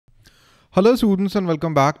Hello students and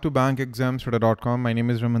welcome back to bankexamstudy.com. My name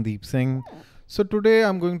is Ramandeep Singh. So today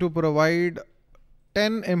I'm going to provide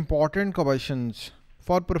 10 important questions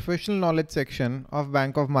for professional knowledge section of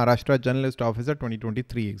Bank of Maharashtra Generalist Officer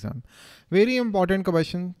 2023 exam. Very important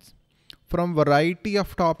questions from variety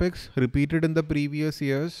of topics repeated in the previous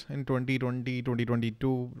years in 2020,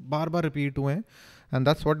 2022, bar repeat हुए हैं, and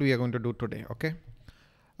that's what we are going to do today, okay?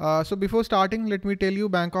 So before starting, let me tell you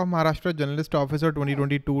Bank of Maharashtra Generalist Officer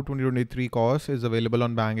 2022-2023 course is available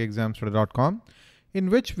on bankexamstudy.com, in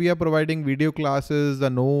which we are providing video classes, the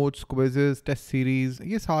notes, quizzes, test series.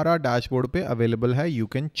 ये सारा dashboard पे available है. You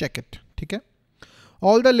can check it. ठीक है?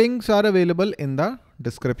 All the links are available in the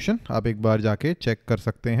description. आप एक बार जाके check कर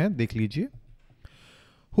सकते हैं. देख लीजिए.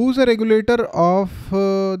 Who's the regulator of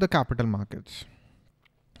the capital markets?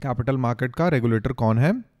 Capital market का regulator कौन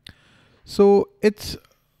है? So it's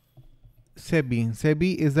SEBI.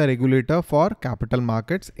 SEBI is the regulator for capital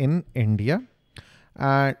markets in India.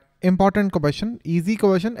 And important question, easy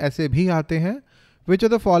question ऐसे भी आते हैं. Which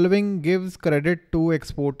of the following gives credit to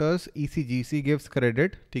exporters? ECGC gives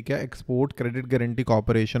credit, ठीक है, Export Credit Guarantee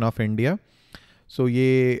Corporation of India. So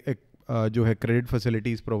ये जो है credit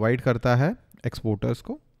facilities provide करता है exporters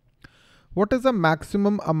को. What is the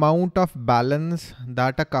maximum amount of balance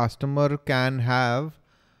that a customer can have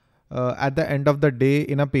at the end of the day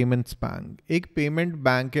in a payments bank? एक payment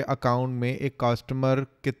bank के account में एक कस्टमर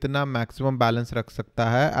कितना मैक्सिमम बैलेंस रख सकता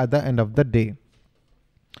है at the end of the day?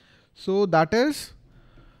 So that is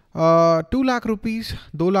 2 lakh rupees,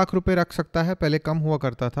 2 lakh रुपए रख सकता है. पहले कम हुआ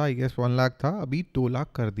करता था, I guess 1 लाख था, अभी 2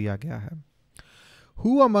 लाख कर दिया गया है.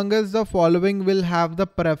 Who among us the following will have the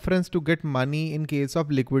preference to get money in case of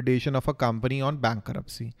liquidation of a company on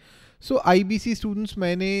bankruptcy? So IBC students,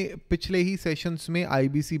 मैंने पिछले ही सेशंस में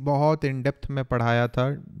IBC बहुत इन डेप्थ में पढ़ाया था,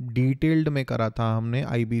 डिटेल्ड में करा था हमने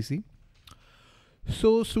IBC.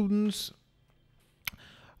 So students,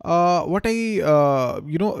 what I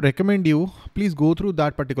recommend you, please go through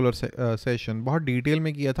that particular session. बहुत डिटेल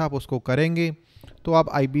में किया था, आप उसको करेंगे तो आप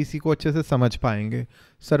IBC को अच्छे से समझ पाएंगे,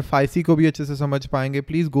 सरफाइसी को भी अच्छे से समझ पाएंगे.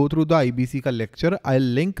 Please go through the IBC का lecture. I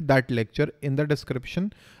link that lecture in the description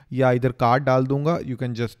या इधर कार्ड डाल दूंगा. You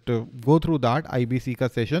can just go through that IBC का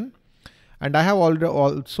session. And I have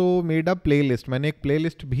also made a play list. मैंने एक प्ले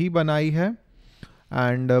लिस्ट भी बनाई है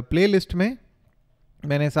एंड प्ले लिस्ट में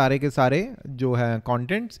मैंने सारे के सारे जो है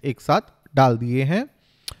कंटेंट्स एक साथ डाल दिए हैं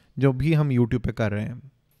जो भी हम YouTube पे कर रहे हैं.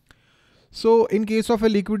 So in case of a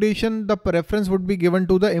liquidation, the preference would be given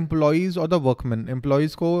to the employees or the workmen.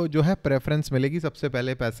 Employees को जो है preference मिलेगी, सबसे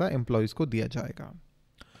पहले पैसा employees को दिया जाएगा.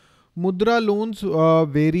 मुद्रा loans,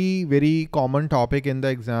 very common topic in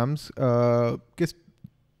the exams. किस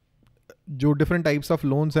जो different types of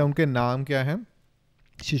loans हैं उनके नाम क्या हैं?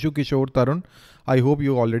 शिशु, किशोर, तरुण. I hope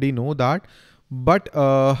you already know that. But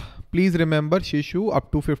please remember, शिशु up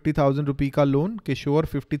to 50,000 रुपये का loan, Kishore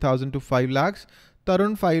 50,000 to 5 lakhs,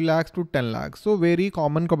 Tarun 5 lakhs to 10 lakhs. So very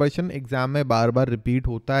common question, exam में बार बार रिपीट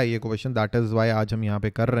होता है ये क्वेश्चन. दैट इज वाई आज हम यहाँ पे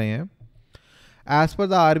कर रहे हैं. As per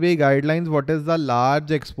the RBI guidelines, what is the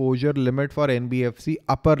large exposure limit for NBFC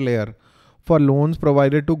upper layer for loans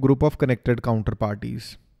provided to group of connected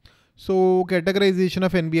counterparties? So categorization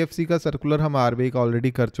of NBFC का circular हम RBI का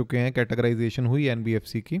ऑलरेडी कर चुके हैं. कैटेगराइजेशन हुई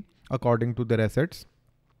NBFC की according to their assets.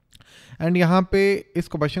 And यहाँ पे इस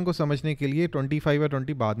क्वेश्चन को समझने के लिए 25 या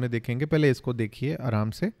 20 बाद में देखेंगे, पहले इसको देखिए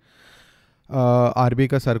आराम से. RBI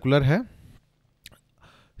का सर्कुलर है.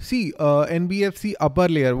 सी NBFC upper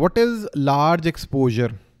layer, what is large exposure?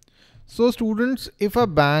 So students, if a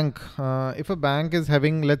bank is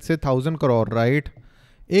having let's say 1,000 crore, right?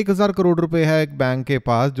 1,000 crore रुपए है एक बैंक के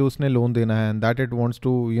पास जो उसने लोन देना है, and that it wants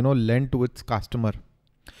to lend to its customer.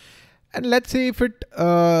 And let's say if it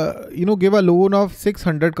give a loan of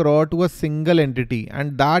 600 crore to a single entity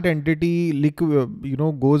and that entity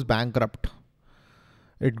goes bankrupt,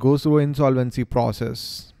 it goes through insolvency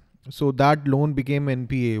process, so that loan became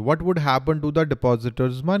NPA. What would happen to the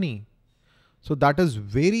depositor's money? So that is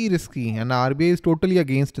very risky and RBI is totally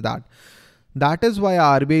against that. That is why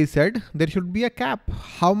RBI said there should be a cap.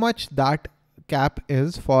 How much that cap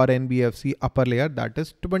is for NBFC upper layer? That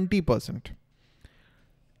is 20%.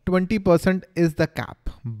 20% is the cap.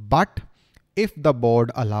 But if the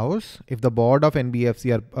board allows, if the board of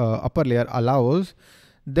NBFC upper layer allows,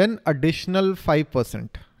 then additional 5%.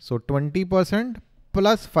 So 20%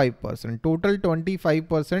 plus 5%, total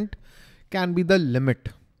 25% can be the limit.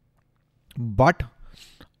 But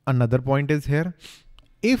another point is here,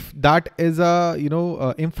 if that is a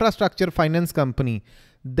infrastructure finance company,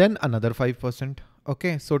 then another 5%.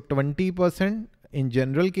 Okay, so 20% in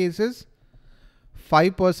general cases,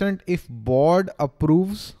 5% if board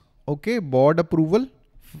approves, okay, board approval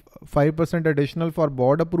 5% additional for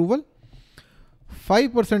board approval,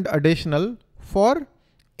 5% additional for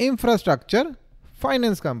infrastructure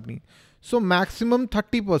finance company. So maximum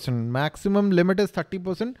 30%, maximum limit is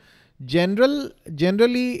 30%.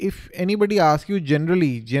 Generally, if anybody asks you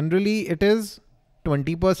generally it is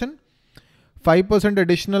 20%. 5%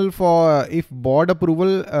 additional for if board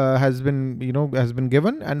approval has been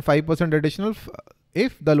given, and 5% additional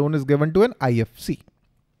if the loan is given to an IFC.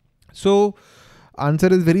 So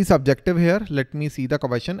answer is very subjective here. Let me see the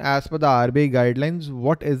question. As per the RBI guidelines,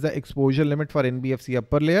 what is the exposure limit for NBFC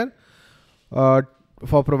upper layer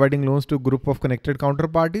for providing loans to group of connected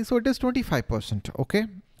counterparties? So it is 25%. Okay.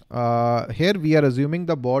 Here we are assuming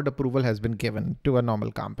the board approval has been given to a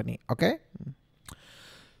normal company. Okay.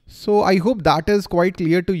 So I hope that is quite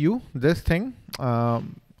clear to you, this thing. I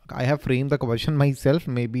have framed the question myself.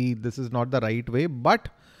 Maybe this is not the right way, but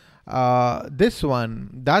this one,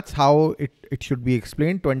 that's how it should be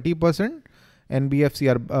explained. 20%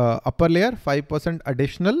 NBFC are upper layer, 5%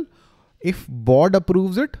 additional if board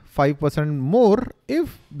approves it, 5% more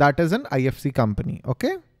if that is an IFC company.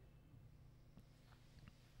 Okay.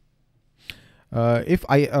 If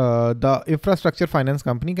the infrastructure finance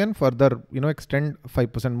company can further extend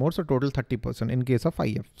 5% more, so total 30% in case of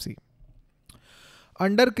IFC.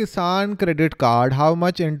 Under Kisan credit card, how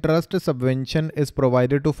much interest subvention is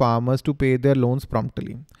provided to farmers to pay their loans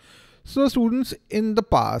promptly? So students, in the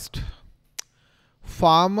past,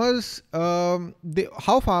 farmers,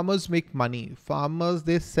 how farmers make money? Farmers,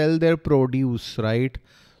 they sell their produce, right?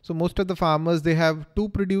 So most of the farmers, they have two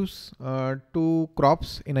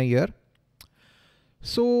crops in a year.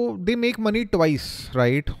 So they make money twice,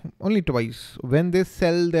 right? Only twice when they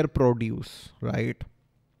sell their produce, right?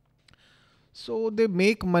 So they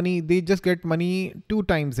make money, they just get money 2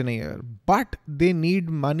 times in a year, but they need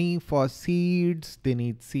money for seeds. They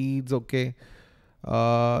need seeds. Okay.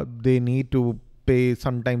 They need to pay,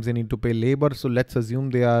 sometimes they need to pay labor. So let's assume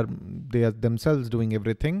they are themselves doing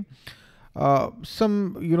everything. For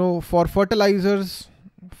fertilizers,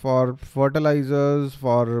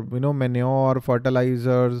 for manure,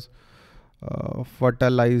 fertilizers,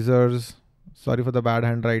 sorry for the bad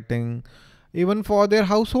handwriting, even for their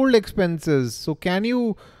household expenses. So can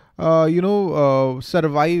you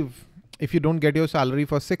survive if you don't get your salary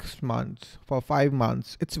for 6 months, for 5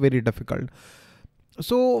 months? It's very difficult.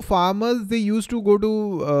 So farmers, they used to go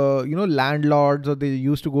to landlords, or they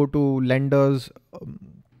used to go to lenders,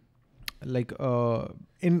 like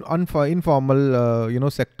in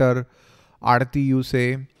informal sector, Aarti you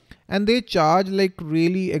say, and they charge like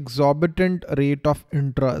really exorbitant rate of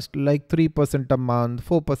interest, like 3% a month,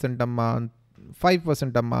 4% a month,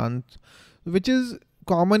 5% a month, which is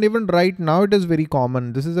common even right now. It is very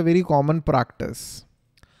common. This is a very common practice.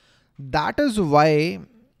 That is why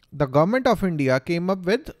the government of India came up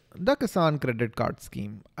with the Kisan credit card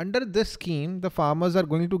scheme. Under this scheme, the farmers are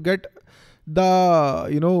going to get the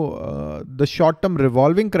short-term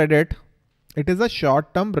revolving credit. It is a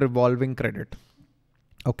short-term revolving credit.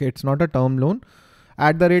 Okay, it's not a term loan,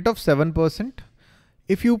 at the rate of 7%.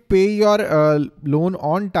 If you pay your loan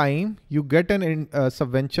on time, you get an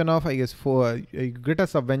subvention of, I guess, you get a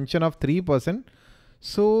subvention of 3%.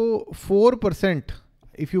 So 4%.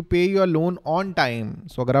 If you pay your loan on time,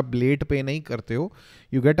 so अगर आप late pay नहीं करते हो,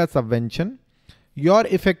 you get a subvention. Your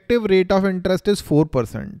effective rate of interest is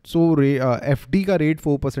 4%. So FD का rate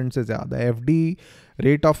 4% से ज़्यादा. FD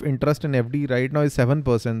rate of interest in FD right now is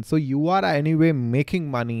 7%. So you are anyway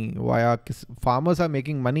making money via, farmers are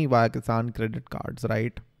making money via Kisan credit cards,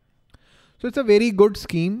 right? So it's a very good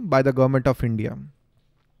scheme by the government of India.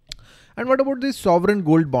 And what about these sovereign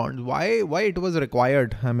gold bonds? Why it was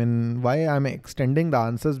required? I mean, why I'm extending the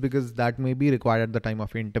answers, because that may be required at the time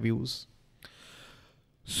of interviews.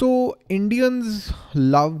 So Indians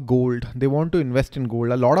love gold. They want to invest in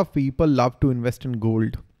gold. A lot of people love to invest in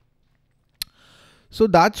gold. So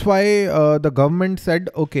that's why the government said,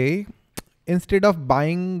 okay, instead of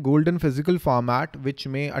buying gold in physical format, which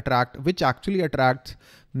actually attracts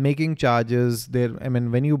making charges there. I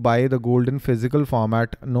mean, when you buy the gold in physical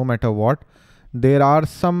format, no matter what, there are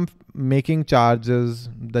some making charges.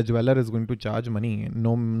 The jeweler is going to charge money,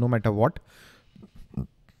 no matter what.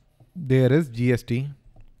 There is GST.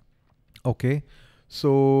 Okay.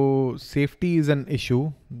 So safety is an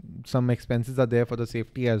issue. Some expenses are there for the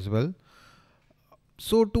safety as well.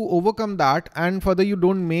 So to overcome that, and further, you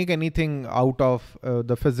don't make anything out of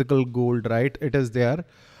the physical gold, right? It is there.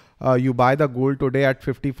 You buy the gold today at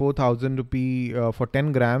 54,000 rupee for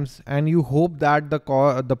 10 grams, and you hope that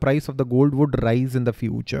the price of the gold would rise in the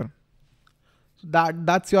future.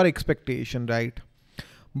 That's your expectation, right?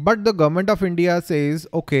 But the government of India says,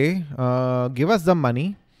 okay, give us the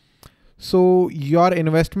money. So your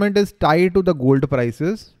investment is tied to the gold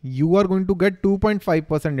prices. You are going to get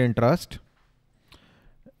 2.5% interest.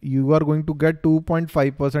 You are going to get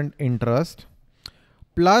 2.5% interest.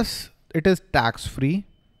 Plus it is tax free.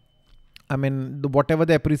 I mean, whatever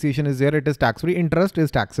the appreciation is there, it is tax free. Interest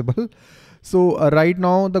is taxable. So right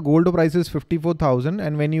now the gold price is 54,000,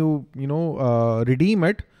 and when you redeem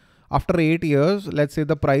it after 8 years, let's say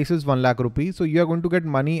the price is 1 lakh rupees. So you are going to get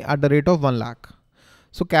money at the rate of 1 lakh.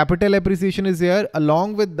 So capital appreciation is there.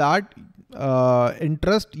 Along with that,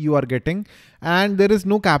 interest you are getting, and there is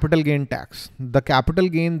no capital gain tax. The capital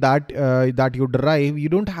gain that you derive, you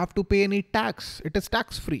don't have to pay any tax. It is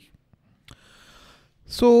tax free.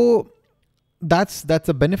 So that's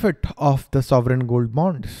a benefit of the sovereign gold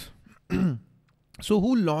bonds. So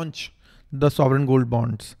who launched the sovereign gold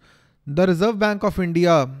bonds? The Reserve Bank of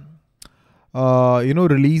India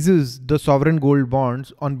releases the sovereign gold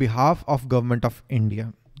bonds on behalf of Government of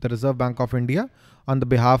India. The Reserve Bank of India, on the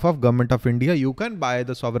behalf of Government of India, you can buy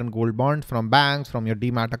the sovereign gold bonds from banks, from your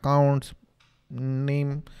demat accounts,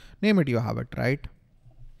 name it, you have it, right?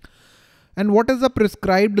 And what is the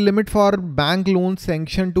prescribed limit for bank loans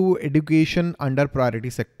sanctioned to education under priority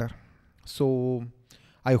sector? So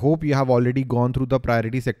I hope you have already gone through the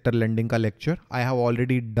priority sector lending ka lecture. I have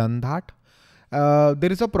already done that.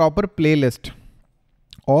 There is a proper playlist.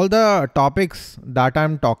 All the topics that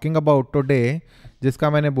I'm talking about today, जिसका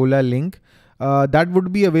मैंने बोला link, that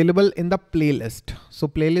would be available in the playlist. So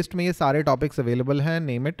playlist में ये सारे topics available हैं.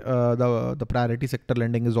 Name it. The priority sector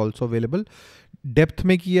lending is also available. Depth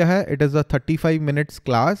में किया है. It is a 35 minutes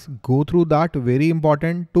class. Go through that. Very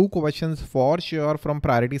important. 2 questions for sure from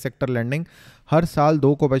priority sector lending. हर साल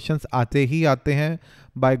 2 questions आते ही आते हैं.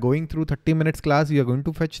 By going through 30 minutes class, you are going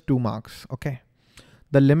to fetch 2 marks. Okay.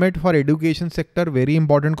 The limit for education sector, very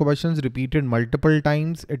important questions, repeated multiple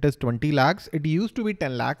times. It is 20 lakhs. It used to be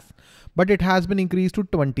 10 lakhs, but it has been increased to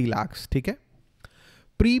 20 lakhs. Okay.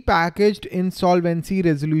 Pre-packaged insolvency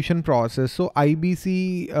resolution process. So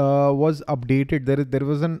IBC was updated. There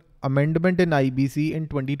was an amendment in IBC in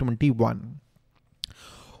 2021.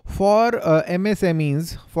 For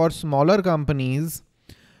MSMEs, for smaller companies,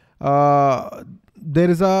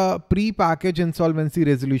 there is a pre-packaged insolvency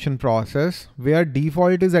resolution process where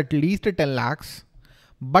default is at least 10 lakhs,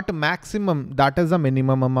 but maximum, that is a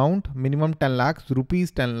minimum amount, minimum 10 lakhs,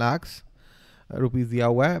 rupees 10 lakhs, rupees दिया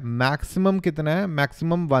हुआ है, maximum कितना है,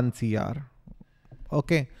 maximum 1 CR.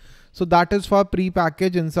 Okay. So that is for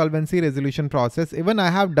pre-packaged insolvency resolution process. Even I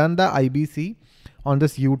have done the IBC on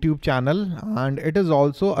this YouTube channel, and it is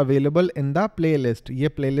also available in the playlist. ये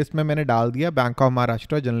playlist में मैंने डाल दिया, Bank of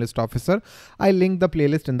Maharashtra Generalist Officer. I link the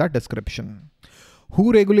playlist in the description.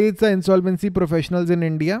 Who regulates the insolvency professionals in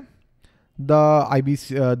India? The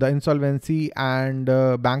IBC, the Insolvency and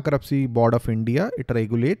Bankruptcy Board of India. It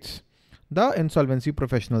regulates the insolvency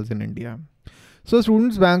professionals in India. So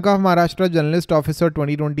students, Bank of Maharashtra Generalist Officer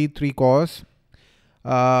 2023 course.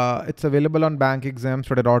 It's available on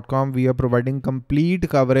bankexamstudy.com. We are providing complete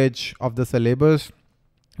coverage of the syllabus.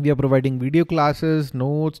 We are providing video classes,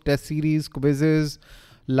 notes, test series, quizzes,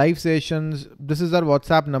 live sessions. This is our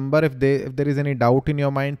WhatsApp number. If there is any doubt in your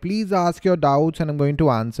mind, please ask your doubts and I'm going to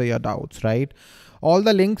answer your doubts, right? All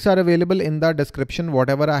the links are available in the description.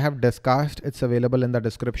 Whatever I have discussed, it's available in the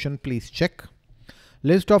description. Please check.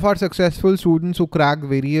 List of our successful students who cracked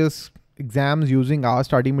various exams using our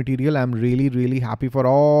study material. I'm really happy for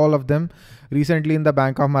all of them. Recently in the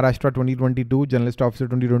Bank of Maharashtra 2022, Generalist Officer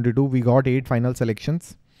 2022, we got 8 final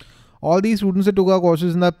selections. All these students that took our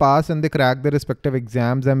courses in the past and they cracked their respective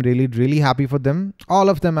exams. I'm really happy for them. All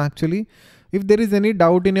of them actually. If there is any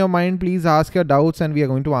doubt in your mind, please ask your doubts and we are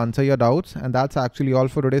going to answer your doubts. And that's actually all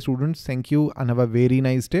for today, students. Thank you and have a very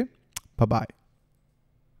nice day. Bye-bye.